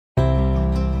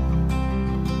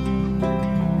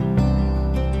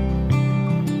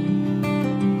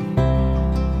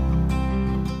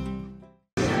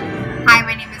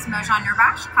Mojan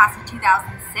Nurbash, class of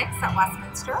 2006 at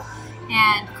Westminster,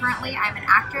 and currently I'm an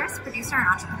actress, producer, and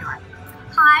entrepreneur.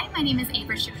 Hi, my name is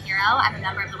Abra Shapiro. I'm a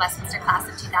member of the Westminster class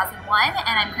of 2001, and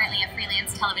I'm currently a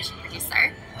freelance television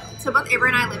producer. So both Abra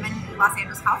and I live in Los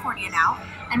Angeles, California now,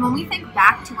 and when we think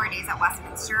back to our days at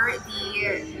Westminster,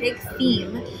 the big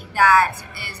theme that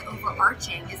is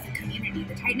overarching is the community,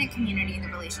 the tight-knit community and the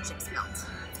relationships built.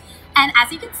 And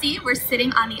as you can see, we're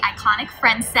sitting on the iconic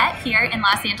Friends set here in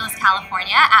Los Angeles,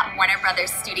 California at Warner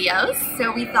Brothers Studios.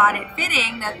 So we thought it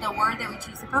fitting that the word that we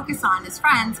choose to focus on is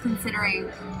friends,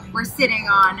 considering we're sitting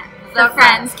on the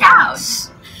Friends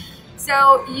couch.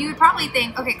 So you would probably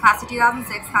think, okay, class of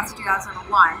 2006, class of 2001,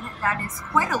 that is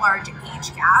quite a large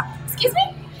age gap. Excuse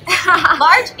me?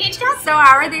 Large age gap? So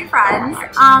how are they friends?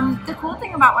 The cool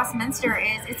thing about Westminster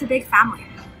is it's a big family.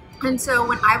 And so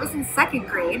when I was in second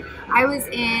grade, I was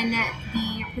in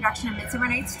the production of Midsummer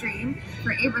Night's Dream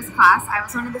for Abra's class. I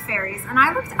was one of the fairies, and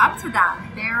I looked up to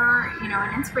them. They're,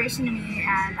 an inspiration to me,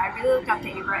 and I really looked up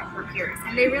to Abra and her peers,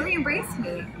 and they really embraced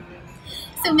me.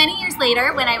 So many years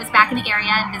later, when I was back in the area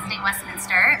and visiting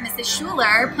Westminster, Mrs.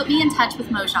 Schuler put me in touch with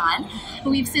Mojan, who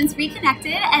we've since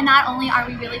reconnected, and not only are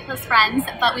we really close friends,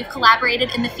 but we've collaborated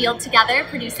in the field together,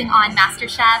 producing on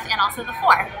MasterChef and also The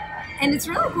Four. And it's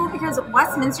really cool because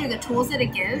Westminster, the tools that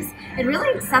it gives, it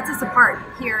really sets us apart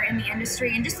here in the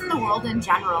industry and just in the world in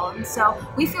general. And so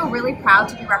we feel really proud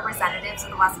to be representatives of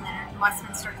the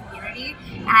Westminster community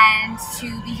and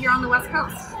to be here on the West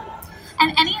Coast.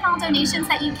 And any and all donations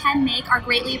that you can make are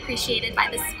greatly appreciated by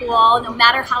the school. No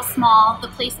matter how small, the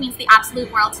place means the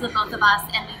absolute world to the both of us,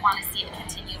 and we want to see it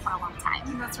continue for a long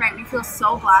time. That's right. We feel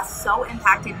so blessed, so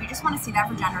impacted. We just want to see that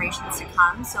for generations to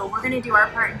come. So we're going to do our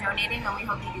part in donating, and we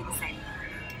hope you do the same.